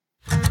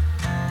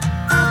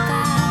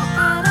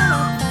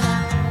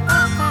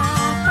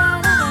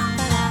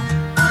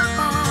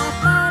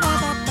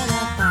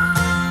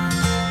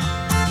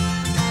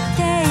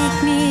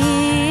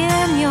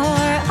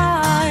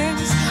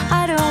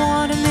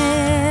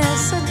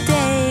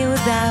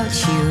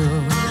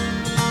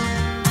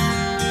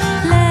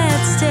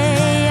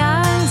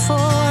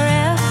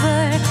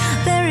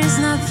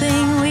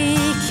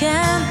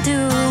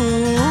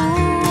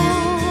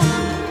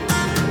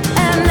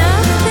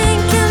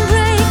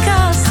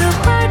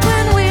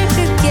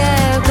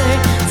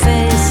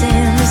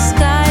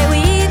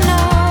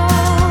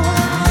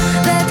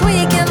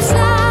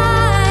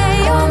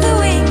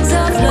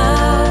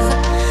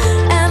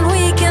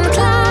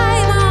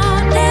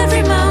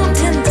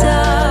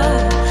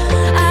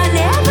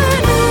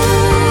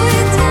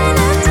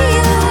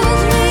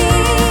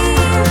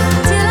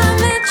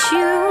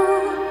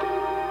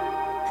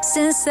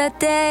that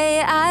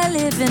day, I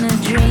live in a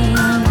dream.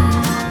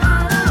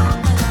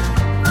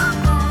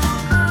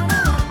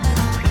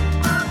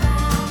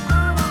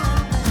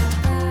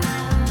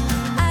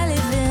 I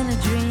live in a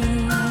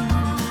dream.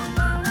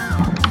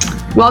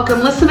 Welcome,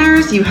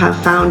 listeners. You have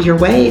found your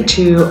way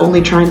to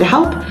Only Trying to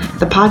Help,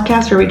 the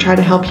podcast where we try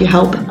to help you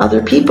help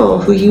other people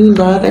who you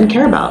love and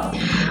care about.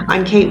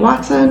 I'm Kate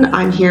Watson.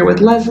 I'm here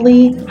with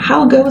Leslie.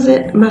 How goes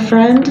it, my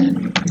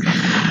friend?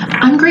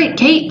 I'm great,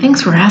 Kate.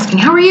 Thanks for asking.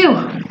 How are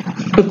you?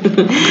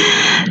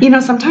 You know,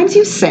 sometimes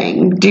you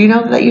sing. Do you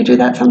know that you do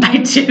that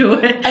sometimes? I do.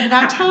 And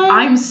that time,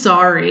 I'm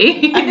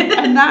sorry.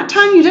 and that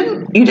time you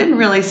didn't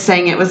really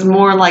sing. It was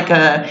more like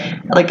a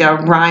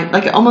rhyme,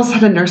 like it almost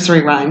had a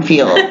nursery rhyme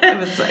feel.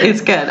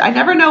 It's good. I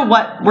never know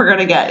what we're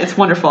gonna get. It's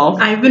wonderful.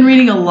 I've been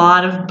reading a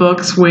lot of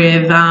books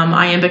with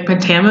iambic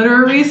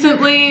pentameter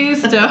recently,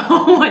 so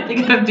I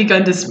think I've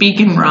begun to speak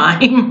in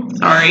rhyme.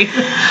 Sorry.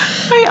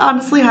 I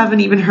honestly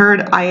haven't even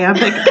heard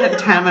iambic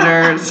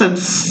pentameter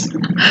since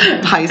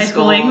high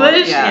school.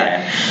 English?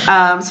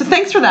 Yeah. So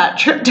thanks for that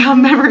trip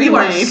down memory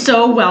lane. You are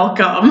so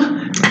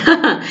welcome.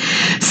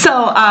 So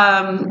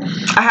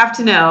I have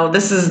to know,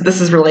 this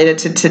is related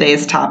to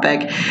today's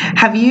topic.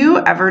 Have you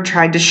ever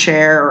tried to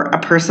share a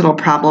personal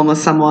problem with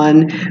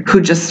someone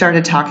who just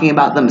started talking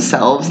about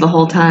themselves the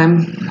whole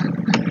time?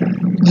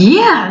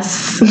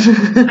 Yes.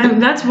 I mean,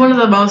 that's one of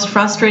the most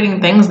frustrating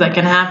things that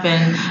can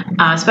happen,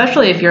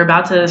 especially if you're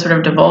about to sort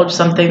of divulge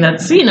something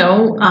that's,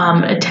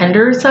 a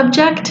tender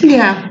subject.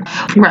 Yeah.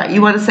 Right.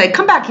 You want to say,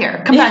 come back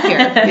here.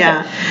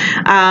 Yeah.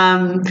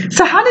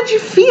 So how did you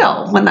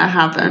feel when that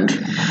happened?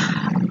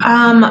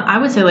 I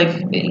would say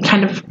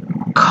kind of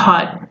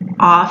cut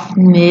off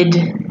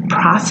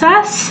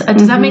mid-process.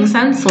 Does that make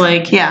sense?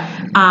 Yeah.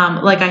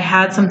 I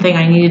had something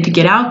I needed to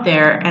get out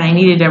there and I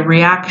needed a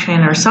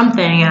reaction or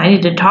something and I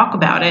needed to talk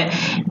about it.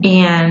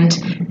 And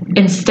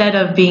instead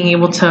of being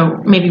able to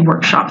maybe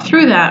workshop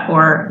through that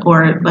or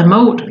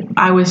emote,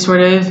 I was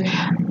sort of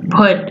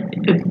put,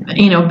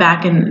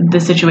 back in the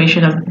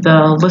situation of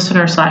the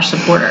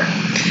listener/supporter.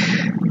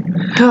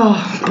 Oh,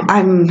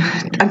 I'm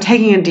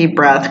taking a deep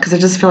breath because I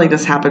just feel like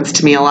this happens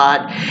to me a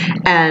lot.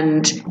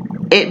 And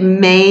it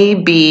may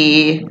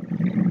be...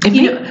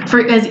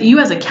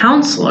 as a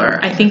counselor,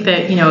 I think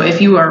that,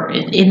 if you are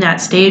in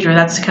that stage or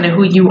that's kind of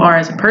who you are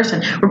as a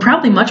person, we're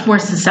probably much more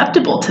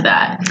susceptible to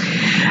that.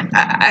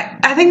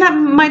 I think that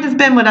might have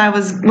been where I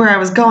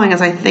was going,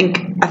 is I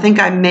think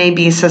I may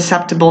be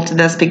susceptible to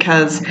this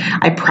because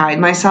I pride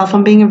myself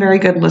on being a very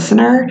good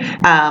listener.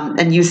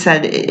 And you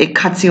said it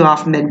cuts you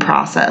off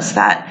mid-process.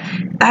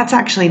 That's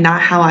actually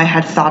not how I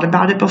had thought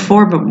about it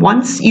before. But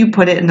once you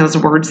put it in those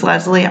words,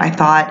 Leslie, I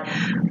thought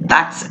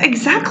that's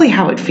exactly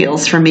how it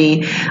feels for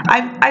me.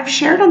 I've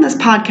shared on this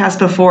podcast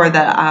before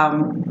that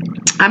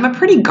I'm a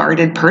pretty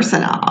guarded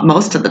person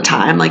most of the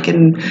time. Like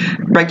in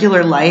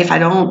regular life, I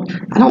don't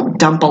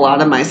dump a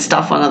lot of my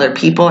stuff on other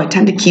people. I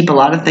tend to keep a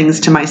lot of things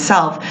to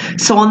myself.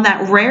 So on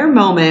that rare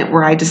moment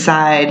where I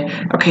decide,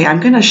 okay, I'm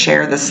going to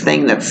share this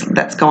thing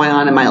that's going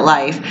on in my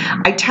life,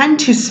 I tend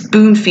to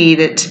spoon feed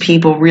it to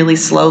people really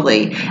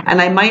slowly.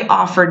 And I might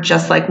offer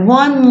just like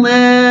one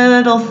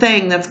little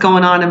thing that's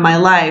going on in my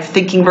life,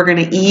 thinking we're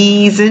going to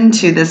ease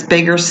into this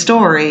bigger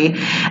story.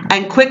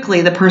 And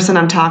quickly the person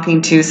I'm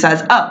talking to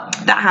says, oh,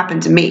 that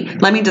happened to me.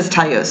 Let me just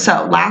tell you.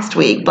 So last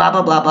week, blah,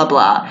 blah, blah, blah,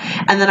 blah.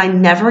 And then I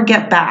never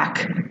get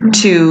back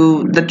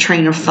to the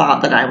train of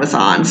thought that I was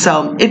on.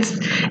 So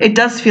it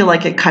does feel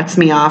like it cuts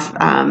me off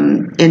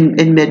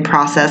in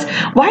mid-process.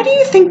 Why do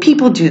you think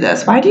people do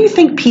this? Why do you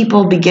think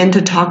people begin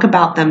to talk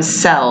about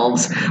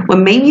themselves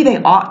when maybe they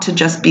ought to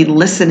just be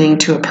listening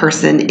to a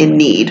person in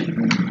need?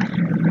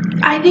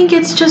 I think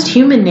it's just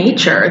human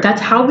nature.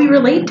 That's how we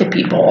relate to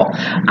people.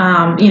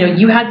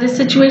 You had this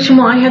situation,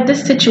 well, I had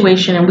this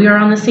situation, and we are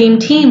on the same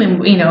team, and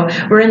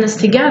we're in this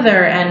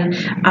together. And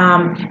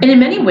in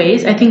many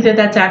ways, I think that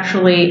that's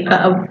actually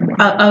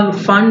a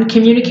fun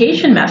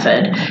communication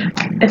method.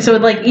 And so,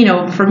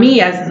 for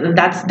me, as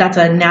that's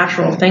a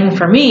natural thing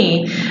for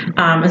me,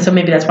 and so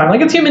maybe that's why I'm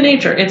like, it's human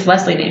nature. It's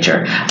Leslie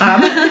nature.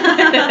 I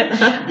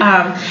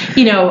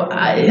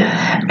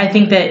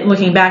think that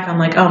looking back, I'm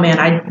like, oh man,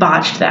 I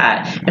botched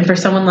that. And for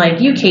someone like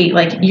you, Kate,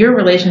 your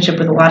relationship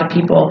with a lot of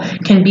people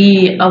can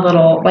be a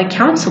little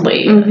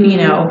counseling.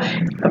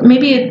 Mm-hmm.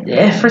 Maybe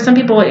for some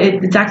people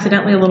it's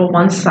accidentally a little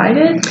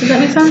one-sided. Does that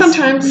make sense?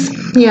 Sometimes,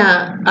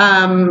 yeah.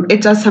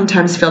 It does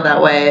sometimes feel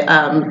that way.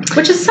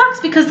 Which just sucks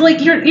because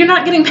you're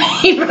not getting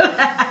paid for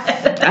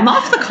that. I'm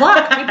off the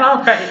clock,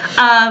 people. Right.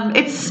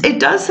 It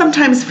does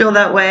sometimes feel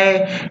that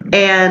way,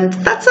 and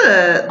that's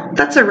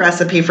a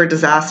recipe for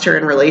disaster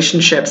in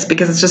relationships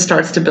because it just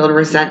starts to build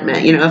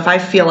resentment. If I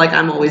feel like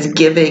I'm always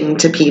giving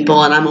to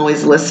people and I'm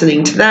always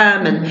listening to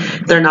them and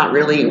they're not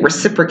really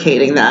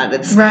reciprocating that,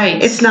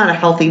 it's not a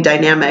healthy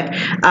dynamic.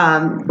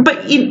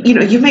 But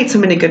you've made so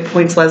many good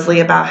points, Leslie,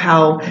 about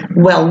how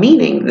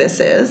well-meaning this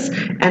is. is,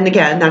 and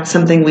again, that's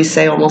something we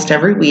say almost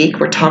every week,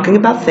 we're talking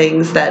about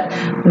things that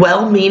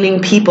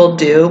well-meaning people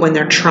do when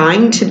they're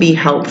trying to be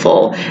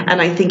helpful.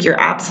 And I think you're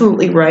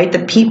absolutely right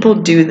that people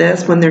do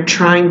this when they're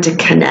trying to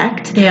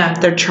connect. Yeah.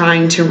 They're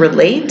trying to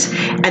relate,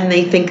 and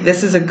they think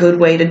this is a good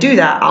way to do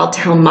that. I'll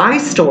tell my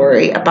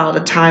story about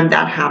a time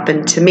that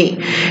happened to me.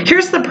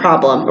 Here's the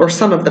problem, or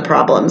some of the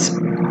problems.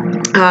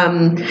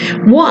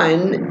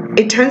 One,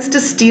 it tends to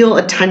steal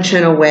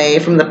attention away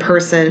from the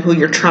person who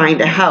you're trying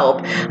to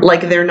help,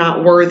 like they're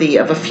not worthy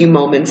of a few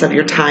moments of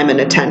your time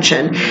and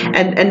attention.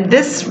 And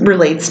this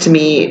relates to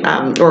me,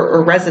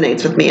 or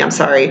resonates with me, I'm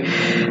sorry,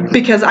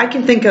 because I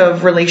can think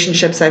of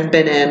relationships I've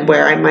been in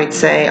where I might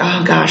say,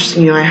 oh gosh,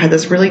 I had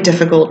this really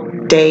difficult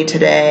day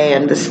today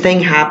and this thing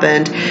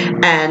happened,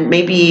 and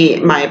maybe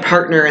my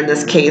partner in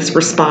this case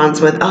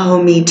responds with,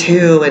 oh, me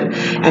too, and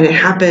it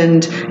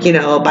happened,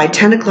 by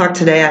 10 o'clock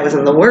today I was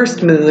in the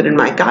worst mood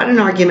and I got in an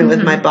argument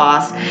with my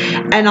boss.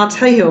 And I'll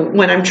tell you,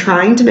 when I'm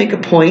trying to make a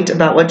point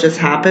about what just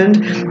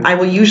happened, I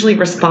will usually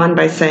respond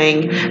by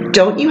saying,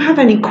 don't you have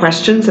any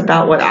questions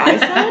about what I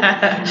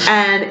said?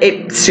 And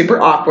it's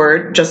super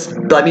awkward.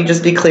 Let me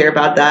just be clear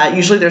about that.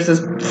 Usually there's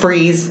this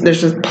freeze,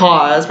 there's this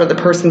pause where the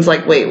person's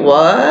like, wait,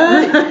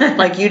 what?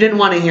 Like, you didn't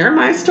want to hear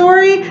my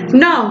story?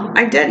 No,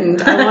 I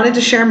didn't. I wanted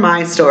to share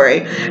my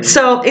story.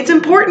 So it's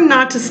important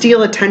not to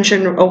steal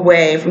attention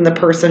away from the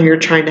person who you're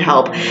trying to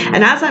help.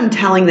 And as I'm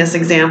telling this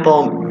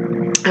example,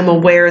 I'm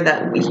aware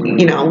that,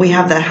 we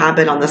have that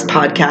habit on this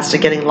podcast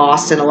of getting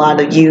lost in a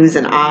lot of yous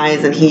and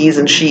I's and he's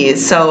and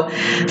she's. So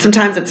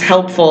sometimes it's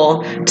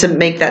helpful to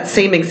make that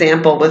same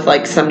example with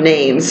like some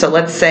names. So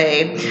let's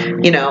say,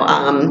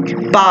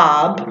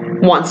 Bob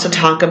wants to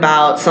talk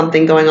about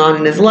something going on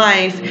in his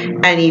life,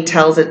 and he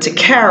tells it to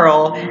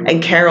Carol,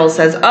 and Carol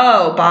says,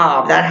 oh,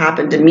 Bob, that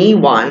happened to me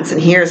once,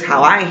 and here's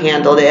how I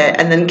handled it.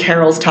 And then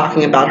Carol's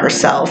talking about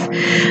herself.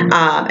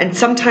 And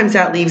sometimes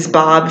that leaves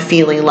Bob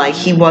feeling like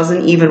he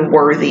wasn't even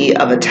worthy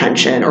of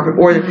attention,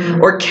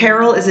 or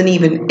Carol isn't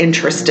even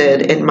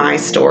interested in my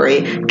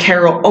story.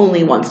 Carol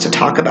only wants to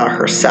talk about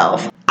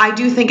herself. I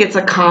do think it's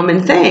a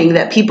common thing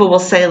that people will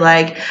say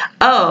like,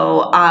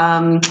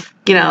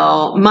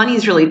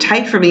 money's really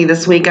tight for me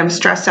this week. I'm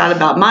stressed out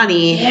about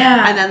money.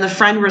 Yeah. And then the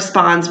friend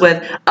responds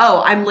with,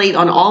 oh, I'm late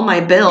on all my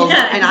bills,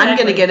 and I'm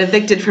going to get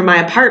evicted from my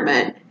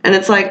apartment. And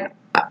it's like,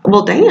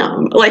 well,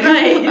 damn. Like,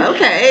 right.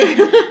 Okay.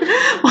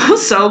 Well,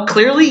 so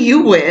clearly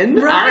you win.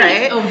 Right. All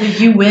right. Oh,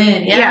 you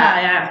win.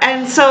 Yeah.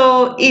 And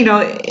so,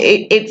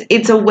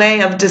 it's a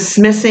way of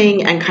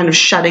dismissing and kind of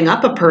shutting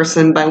up a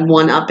person by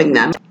one-upping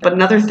them. But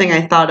another thing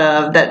I thought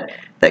of that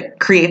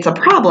creates a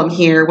problem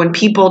here when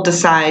people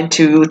decide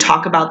to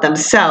talk about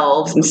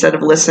themselves instead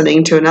of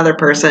listening to another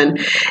person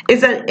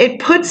is that it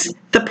puts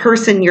the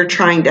person you're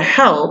trying to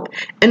help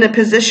in a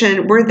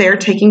position where they're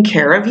taking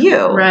care of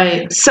you.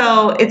 Right.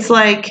 So it's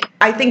like,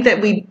 I think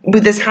that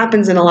this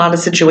happens in a lot of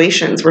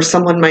situations where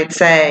someone might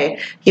say,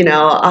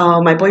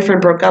 oh, my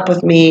boyfriend broke up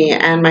with me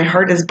and my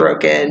heart is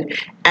broken.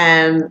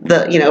 And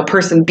the,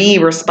 person B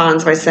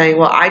responds by saying,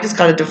 well, I just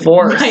got a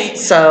divorce. Right.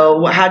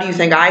 So how do you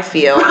think I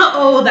feel?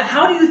 Oh,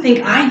 how do you think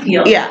I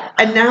feel? Yeah.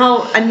 And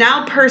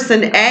now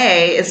person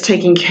A is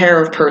taking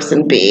care of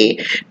person B.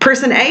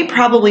 Person A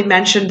probably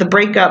mentioned the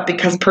breakup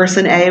because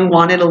person A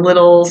wanted a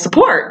little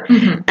support.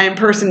 Mm-hmm. And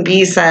person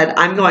B said,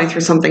 I'm going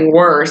through something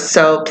worse,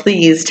 so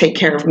please take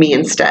care of me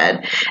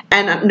instead.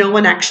 And no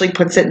one actually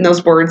puts it in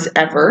those words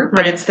ever,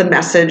 but it's the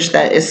message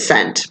that is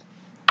sent.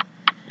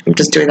 I'm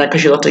just doing that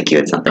because you looked like you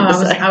had something to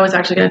say. I was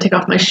actually going to take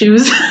off my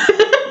shoes.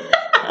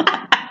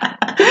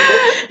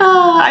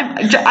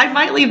 I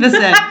might leave this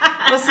in.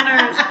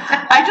 Listeners,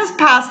 I just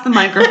passed the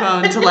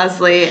microphone to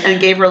Leslie and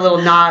gave her a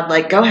little nod,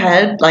 like, go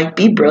ahead, like,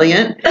 be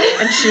brilliant.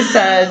 And she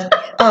said,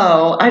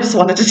 oh, I just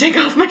wanted to take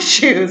off my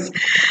shoes.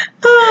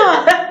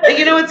 And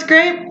you know what's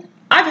great?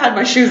 I've had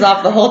my shoes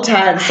off the whole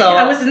time, so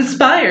I was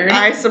inspired.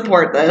 I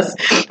support this.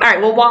 All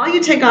right, well, while you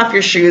take off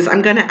your shoes,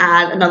 I'm going to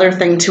add another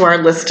thing to our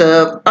list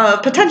of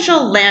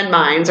potential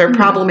landmines or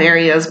problem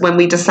areas when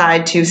we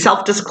decide to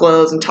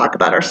self-disclose and talk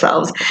about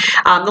ourselves.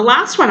 The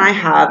last one I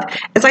have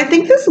is I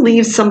think this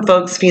leaves some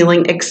folks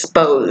feeling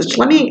exposed.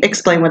 Let me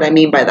explain what I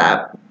mean by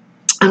that.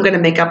 I'm going to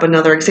make up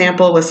another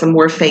example with some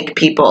more fake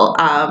people.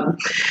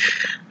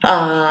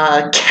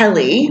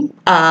 Kelly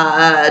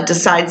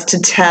decides to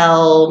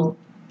tell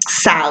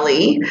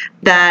Sally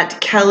that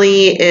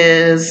Kelly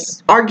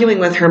is arguing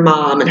with her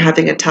mom and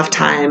having a tough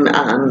time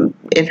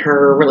in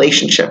her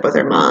relationship with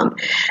her mom.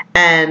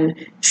 And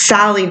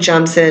Sally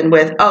jumps in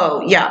with,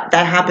 oh, yeah,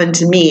 that happened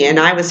to me. And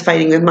I was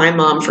fighting with my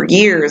mom for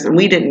years and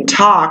we didn't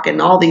talk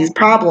and all these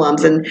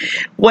problems. And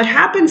what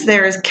happens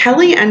there is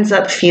Kelly ends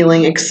up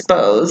feeling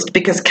exposed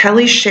because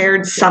Kelly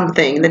shared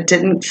something that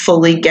didn't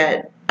fully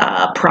get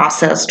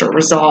processed or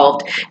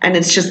resolved, and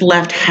it's just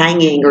left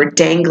hanging or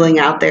dangling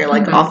out there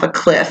like off a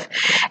cliff.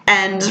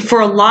 And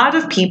for a lot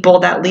of people,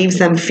 that leaves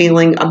them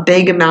feeling a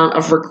big amount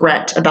of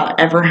regret about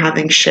ever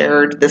having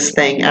shared this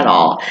thing at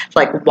all.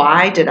 Like,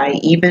 why did I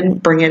even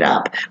bring it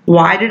up?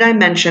 Why did I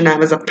mention I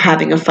was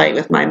having a fight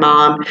with my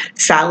mom?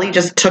 Sally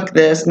just took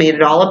this, made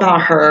it all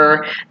about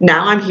her.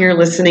 Now I'm here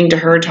listening to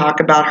her talk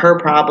about her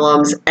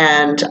problems,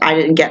 and I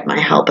didn't get my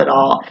help at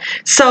all.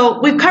 So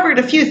we've covered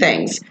a few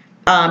things.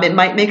 It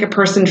might make a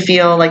person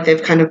feel like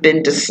they've kind of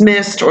been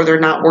dismissed or they're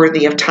not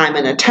worthy of time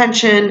and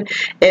attention.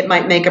 It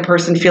might make a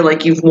person feel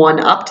like you've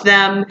one-upped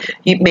them.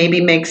 It maybe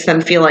makes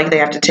them feel like they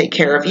have to take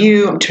care of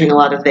you. I'm doing a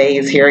lot of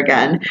theys here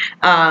again.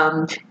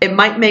 It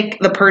might make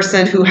the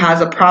person who has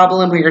a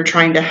problem who you're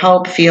trying to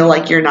help feel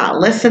like you're not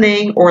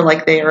listening or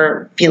like they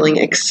are feeling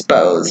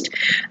exposed.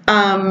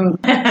 So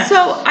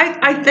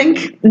I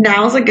think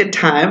now's a good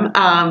time.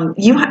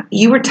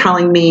 You were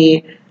telling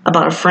me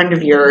about a friend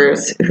of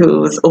yours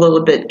who's a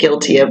little bit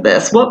guilty of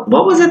this. What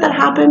was it that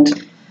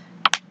happened?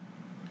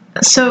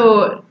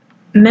 So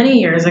many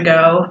years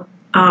ago,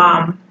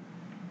 I'm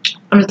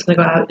just going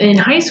to go out. In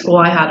high school,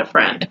 I had a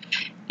friend,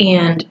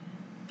 and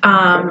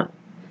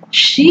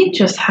she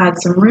just had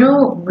some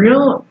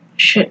real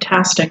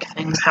shit-tastic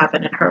things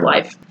happen in her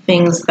life.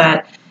 Things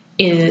that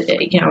is,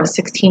 a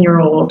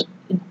 16-year-old,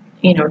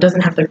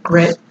 doesn't have the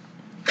grit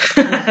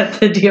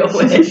to deal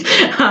with.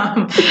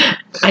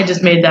 I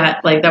just made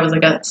that that was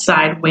like a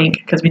side wink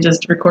because we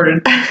just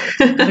recorded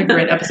the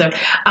grit episode.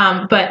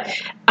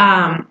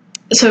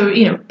 So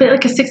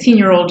like a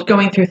 16-year-old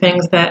going through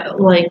things that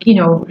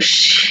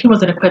she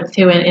wasn't equipped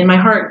to, and my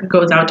heart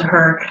goes out to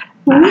her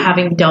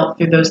having dealt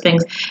through those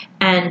things.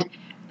 And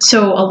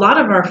so a lot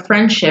of our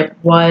friendship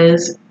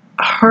was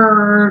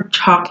her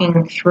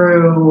talking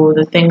through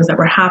the things that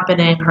were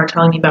happening, her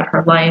telling me about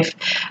her life,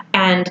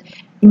 and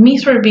me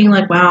sort of being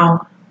like,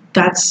 wow,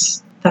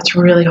 that's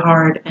really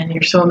hard, and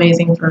you're so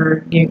amazing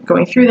for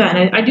going through that.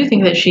 And I do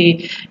think that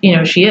she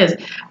is.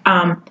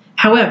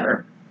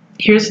 However,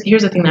 here's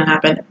the thing that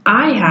happened.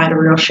 I had a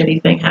real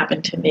shitty thing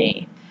happen to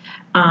me,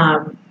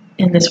 and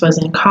this was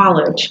in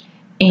college.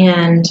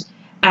 And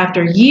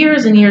after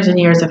years and years and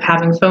years of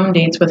having phone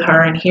dates with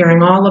her and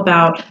hearing all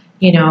about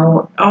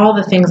all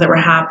the things that were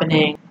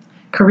happening,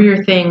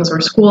 career things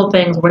or school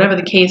things, whatever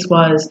the case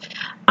was,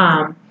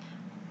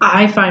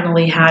 I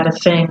finally had a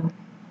thing,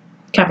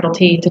 capital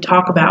T, to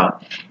talk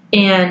about.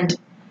 And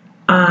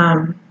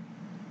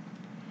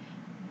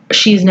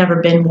she's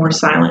never been more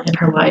silent in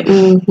her life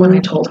when I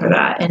told her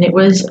that. And it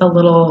was a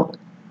little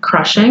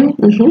crushing.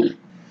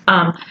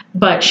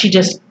 But she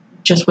just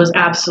was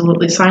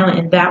absolutely silent.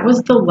 And that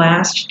was the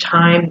last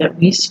time that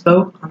we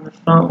spoke on the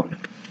phone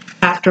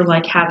after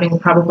having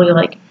probably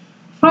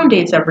phone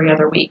dates every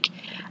other week.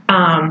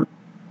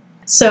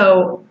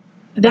 So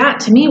that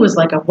to me was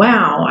like a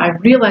wow. I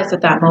realized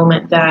at that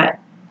moment that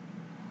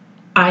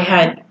I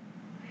had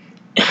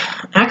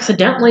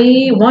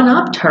accidentally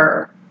one-upped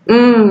her.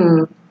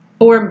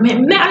 Or I don't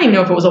even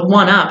know if it was a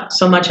one-up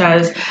so much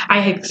as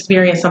I had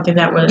experienced something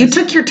that was... You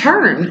took your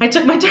turn. I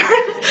took my turn.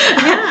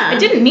 Yeah. I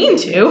didn't mean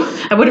to.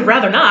 I would have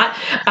rather not.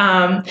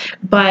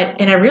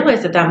 And I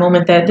realized at that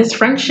moment that this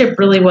friendship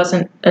really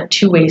wasn't a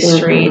two-way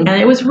street. And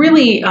it was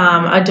really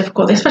a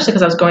difficult, especially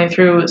because I was going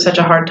through such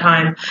a hard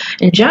time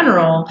in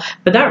general.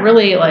 But that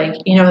really,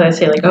 how they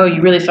say, oh,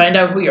 you really find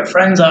out who your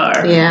friends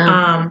are.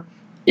 Yeah.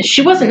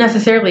 She wasn't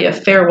necessarily a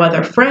fair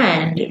weather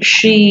friend.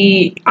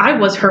 I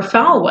was her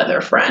foul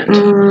weather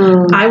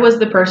friend. I was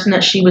the person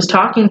that she was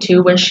talking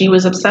to when she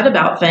was upset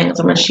about things,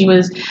 and when she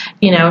was,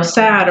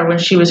 sad, or when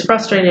she was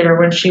frustrated, or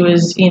when she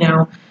was,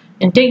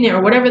 indignant,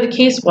 or whatever the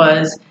case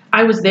was.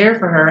 I was there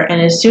for her,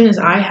 and as soon as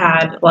I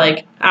had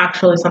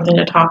actually something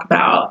to talk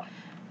about,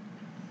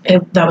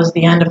 that was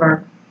the end of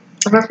our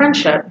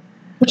friendship,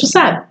 which is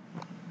sad.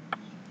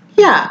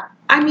 Yeah,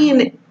 I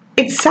mean,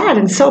 it's sad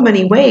in so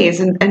many ways,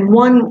 and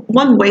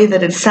one way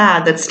that it's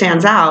sad that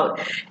stands out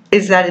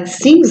is that it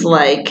seems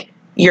like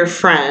your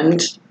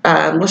friend,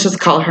 let's just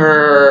call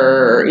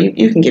her,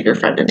 you can give your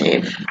friend a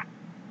name.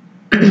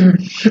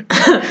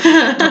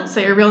 Don't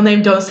say her real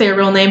name,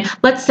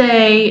 Let's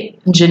say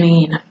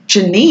Janine.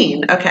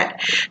 Janine, okay.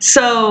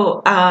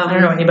 So... I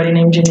don't know anybody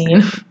named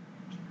Janine.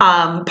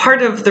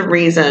 Part of the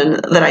reason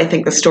that I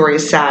think the story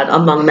is sad,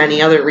 among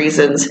many other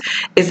reasons,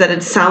 is that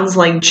it sounds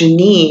like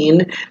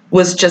Janine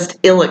was just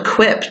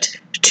ill-equipped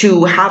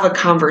to have a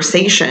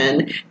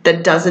conversation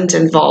that doesn't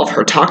involve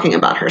her talking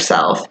about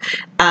herself.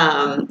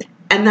 And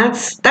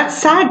that's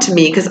sad to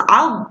me, because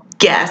I'll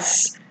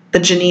guess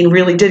that Janine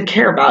really did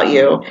care about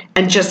you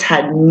and just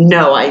had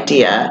no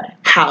idea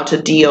how to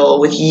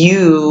deal with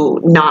you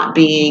not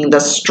being the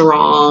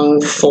strong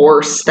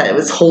force that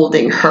was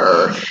holding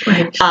her.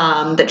 Right.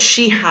 That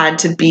she had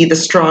to be the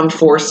strong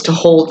force to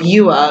hold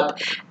you up,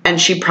 and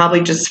she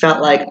probably just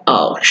felt like,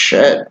 oh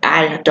shit,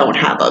 I don't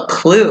have a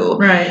clue.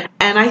 Right.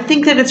 And I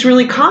think that it's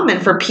really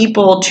common for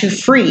people to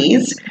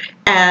freeze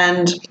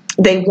and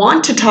They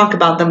want to talk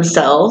about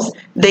themselves.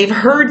 They've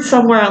heard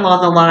somewhere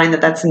along the line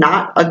that that's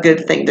not a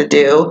good thing to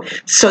do.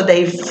 So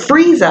they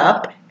freeze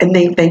up and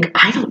they think,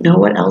 I don't know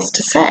what else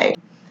to say.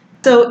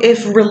 So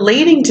if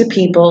relating to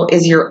people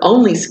is your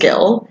only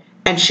skill,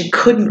 and she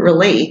couldn't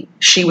relate,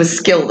 she was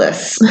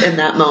skillless in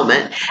that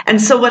moment.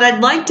 And so what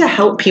I'd like to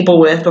help people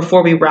with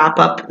before we wrap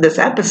up this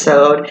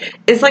episode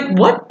is like,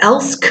 what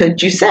else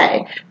could you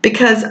say?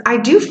 Because I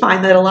do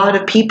find that a lot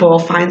of people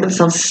find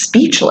themselves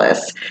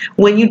speechless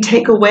when you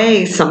take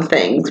away some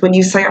things, when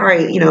you say, all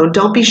right,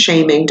 don't be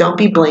shaming, don't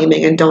be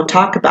blaming, and don't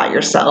talk about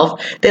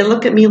yourself. They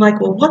look at me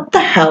like, well, what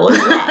the hell is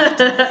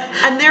left?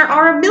 And there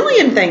are a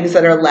million things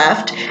that are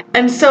left.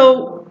 And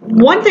so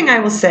one thing I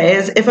will say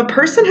is if a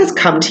person has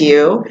come to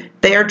you,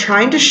 they are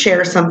trying to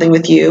share something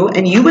with you,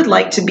 and you would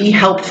like to be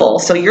helpful.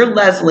 So you're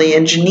Leslie,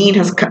 and Janine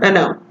has come.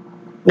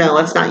 No,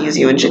 let's not use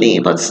you and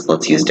Janine.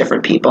 Let's use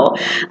different people.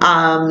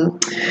 I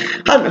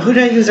don't know, who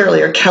did I use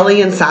earlier?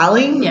 Kelly and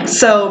Sally? Yeah.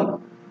 So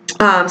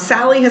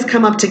Sally has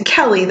come up to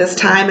Kelly this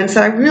time and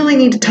said, I really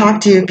need to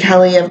talk to you,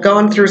 Kelly. I've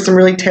gone through some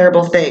really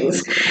terrible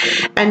things.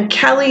 And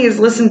Kelly has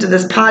listened to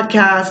this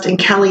podcast, and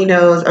Kelly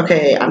knows,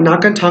 okay, I'm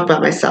not going to talk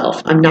about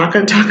myself. I'm not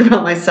going to talk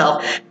about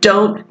myself.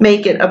 Don't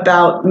make it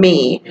about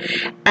me.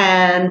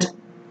 And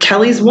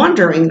Kelly's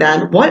wondering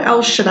then, what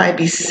else should I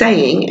be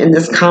saying in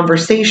this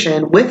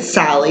conversation with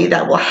Sally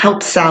that will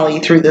help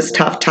Sally through this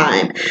tough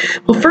time?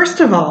 Well, first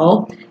of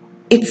all,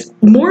 it's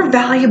more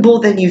valuable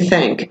than you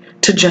think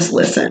to just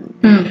listen.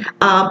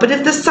 But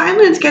if the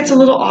silence gets a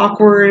little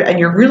awkward and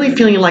you're really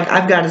feeling like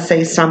I've got to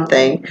say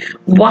something,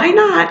 why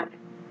not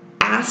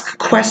ask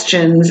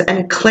questions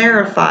and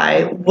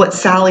clarify what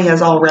Sally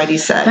has already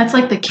said? That's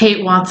like the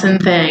Kate Watson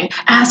thing.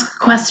 Ask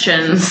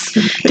questions.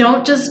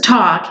 Don't just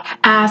talk.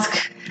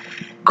 Ask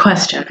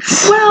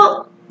questions.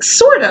 Well,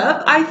 sort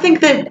of. I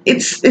think that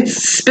it's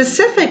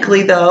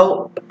specifically,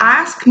 though,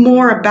 ask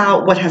more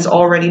about what has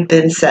already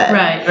been said.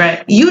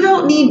 Right. You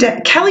don't need to,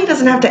 Kelly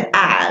doesn't have to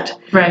add.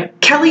 Right.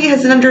 Kelly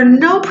is under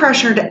no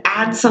pressure to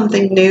add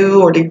something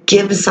new or to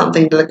give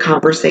something to the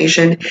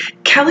conversation.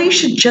 Kelly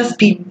should just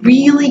be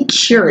really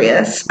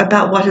curious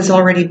about what has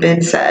already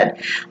been said.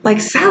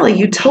 Like, Sally,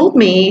 you told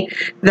me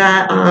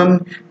that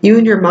you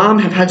and your mom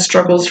have had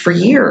struggles for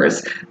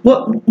years.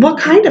 What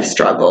kind of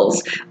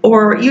struggles?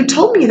 Or you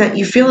told me that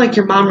you feel like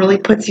your mom really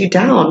puts you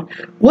down.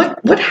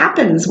 What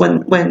happens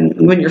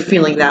when you're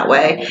feeling that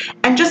way?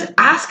 And just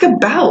ask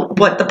about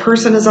what the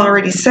person has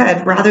already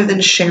said rather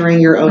than sharing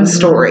your own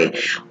story.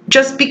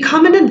 Just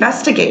become an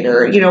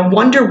investigator,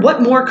 wonder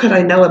what more could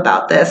I know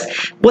about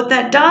this? What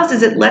that does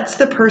is it lets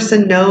the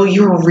person know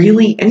you're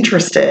really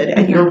interested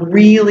and you're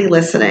really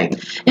listening.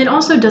 It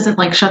also doesn't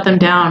shut them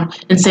down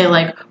and say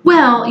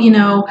well,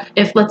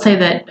 if let's say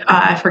that,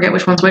 I forget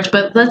which one's which,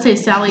 but let's say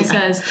Sally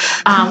says,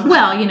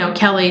 well,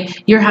 Kelly,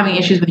 you're having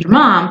issues with your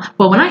mom.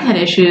 Well, when I had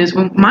issues,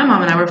 when my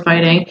mom and I were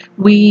fighting,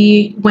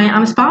 we went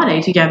on a spa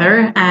day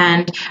together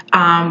and,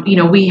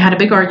 we had a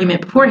big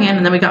argument beforehand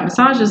and then we got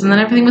massages and then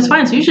everything was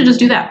fine. So you should just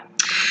do that.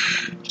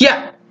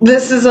 Yeah.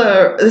 This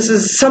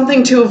is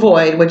something to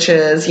avoid, which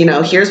is,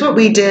 here's what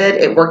we did.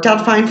 It worked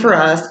out fine for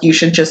us. You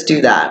should just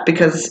do that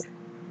because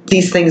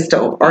these things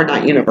are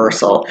not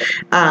universal.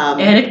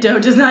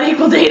 Anecdote does not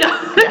equal data.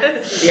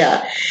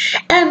 Yeah.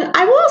 And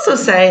I will also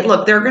say,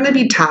 look, there are going to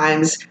be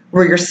times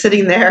where you're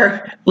sitting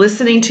there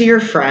listening to your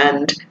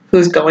friend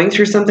who's going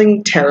through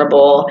something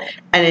terrible,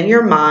 and in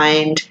your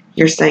mind,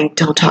 you're saying,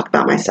 don't talk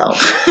about myself.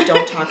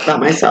 Don't talk about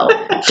myself.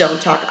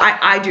 Don't talk.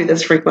 I do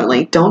this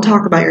frequently. Don't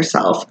talk about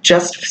yourself.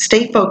 Just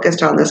stay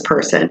focused on this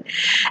person.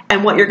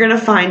 And what you're going to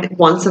find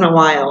once in a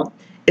while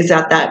is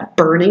that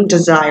burning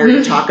desire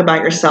to talk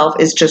about yourself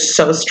is just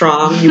so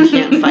strong, you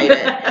can't fight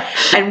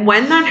it. And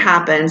when that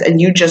happens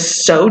and you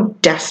just so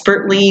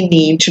desperately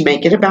need to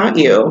make it about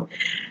you,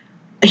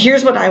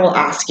 here's what I will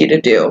ask you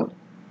to do.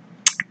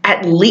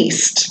 At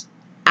least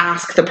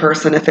ask the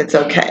person if it's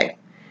okay.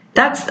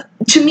 That's,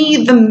 to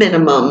me, the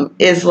minimum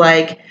is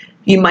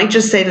you might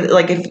just say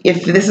that,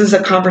 if this is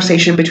a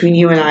conversation between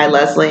you and I,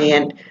 Leslie,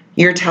 and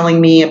you're telling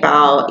me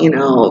about,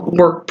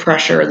 work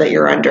pressure that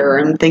you're under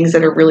and things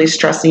that are really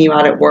stressing you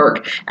out at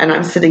work. And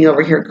I'm sitting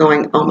over here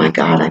going, oh my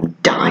God, I'm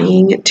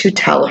dying to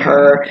tell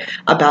her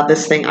about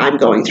this thing I'm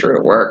going through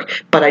at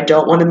work, but I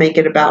don't want to make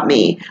it about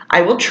me.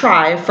 I will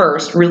try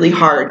first really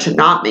hard to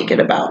not make it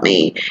about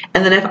me.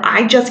 And then if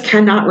I just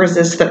cannot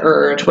resist the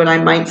urge, what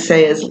I might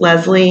say is,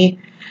 Leslie,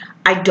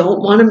 I don't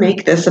want to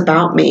make this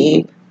about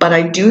me, but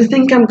I do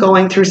think I'm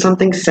going through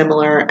something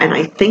similar, and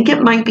I think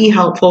it might be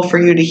helpful for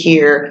you to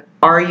hear.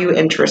 Are you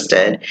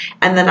interested?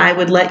 And then I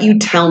would let you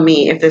tell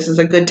me if this is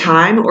a good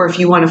time or if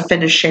you want to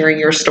finish sharing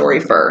your story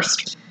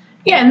first.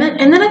 Yeah, and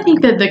then I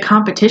think that the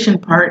competition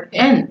part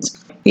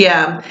ends.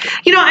 Yeah.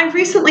 I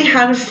recently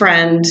had a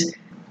friend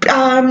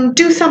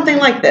do something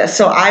like this.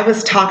 So I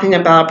was talking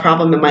about a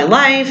problem in my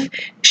life.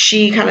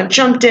 She kind of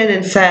jumped in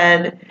and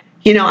said,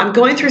 I'm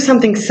going through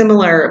something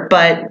similar,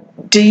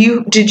 but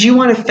did you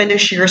want to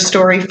finish your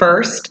story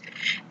first?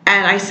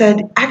 And I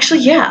said,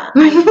 actually, yeah,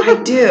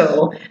 I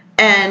do.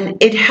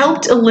 And it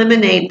helped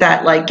eliminate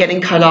that like getting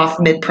cut off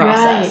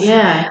mid-process. Right,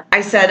 yeah. I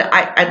said,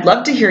 I'd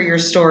love to hear your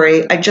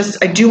story. I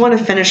do want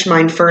to finish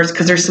mine first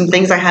because there's some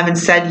things I haven't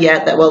said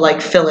yet that will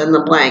like fill in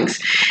the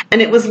blanks.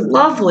 And it was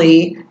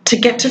lovely to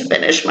get to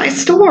finish my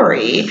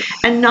story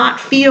and not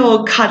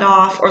feel cut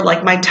off or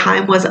like my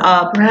time was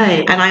up.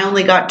 Right. And I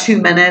only got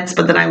 2 minutes,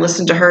 but then I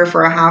listened to her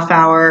for a half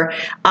hour.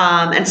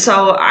 And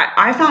so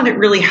I found it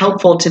really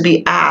helpful to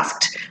be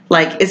asked,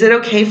 like, is it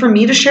okay for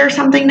me to share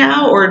something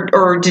now?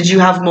 Or did you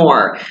have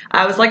more?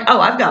 I was like, oh,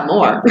 I've got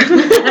more.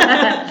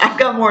 I've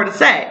got more to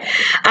say.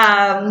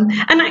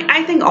 And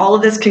I think all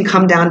of this can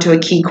come down to a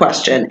key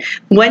question.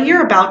 When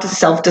you're about to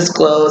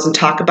self-disclose and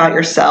talk about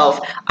yourself,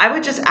 I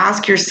would just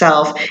ask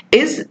yourself,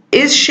 is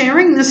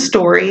sharing this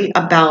story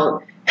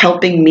about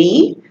helping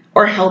me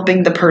or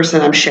helping the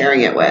person I'm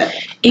sharing it with?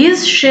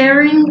 Is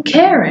sharing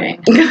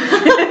caring?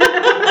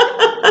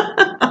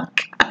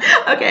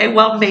 Okay,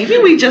 well, maybe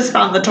we just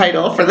found the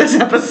title for this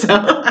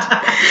episode.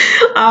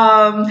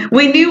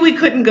 We knew we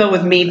couldn't go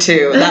with Me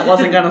Too. That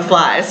wasn't going to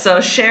fly.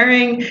 So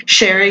sharing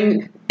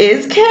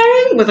is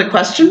caring with a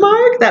question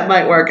mark, that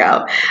might work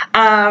out.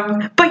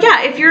 But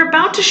yeah, if you're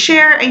about to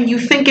share and you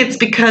think it's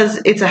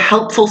because it's a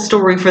helpful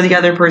story for the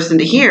other person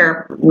to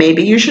hear,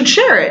 maybe you should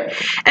share it.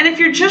 And if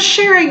you're just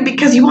sharing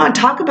because you want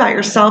to talk about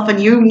yourself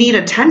and you need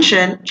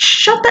attention,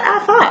 shut the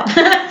F up.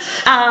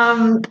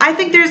 I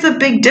think there's a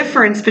big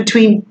difference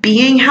between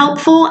being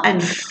helpful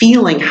and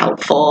feeling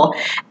helpful.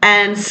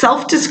 And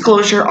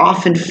self-disclosure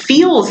often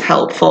feels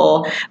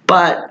helpful,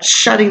 but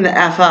shutting the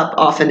F up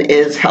often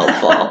is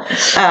helpful.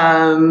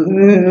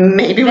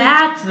 Maybe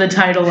That's the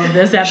title of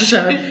this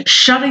episode.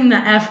 Shutting the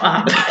F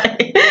up.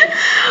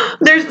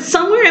 There's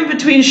somewhere in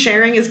between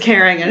sharing is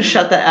caring and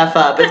shut the F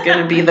up is going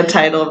to be the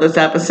title of this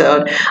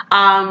episode.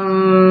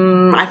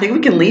 I think we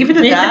can leave it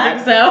at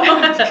that.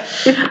 I think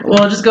so.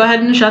 Well, just go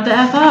ahead and shut the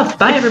F up.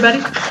 Bye, everybody.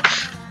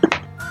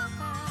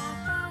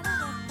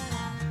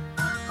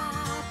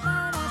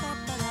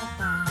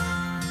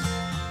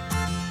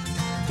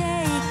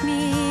 Take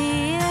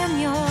me in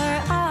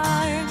your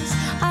arms.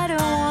 I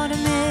don't want to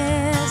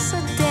miss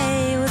a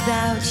day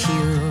without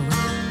you.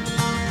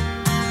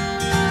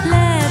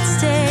 Let's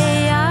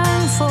stay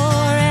young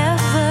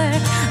forever.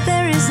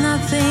 There is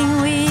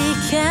nothing we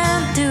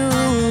can't do.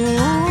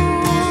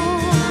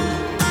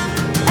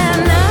 And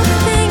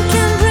nothing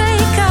can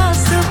break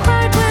us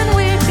apart when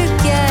we're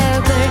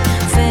together.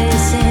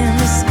 Facing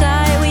the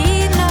sky, we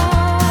know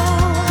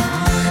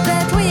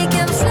that we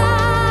can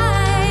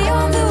fly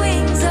on the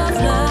wings of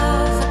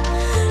love.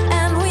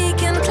 And we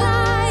can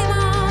climb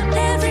on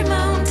every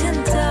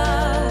mountain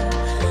top.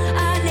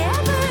 I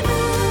never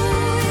knew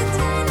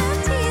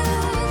eternity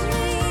was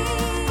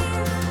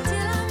real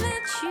till I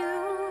met you.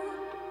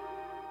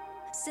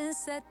 Since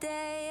that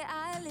day,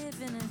 I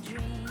live in a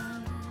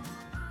dream.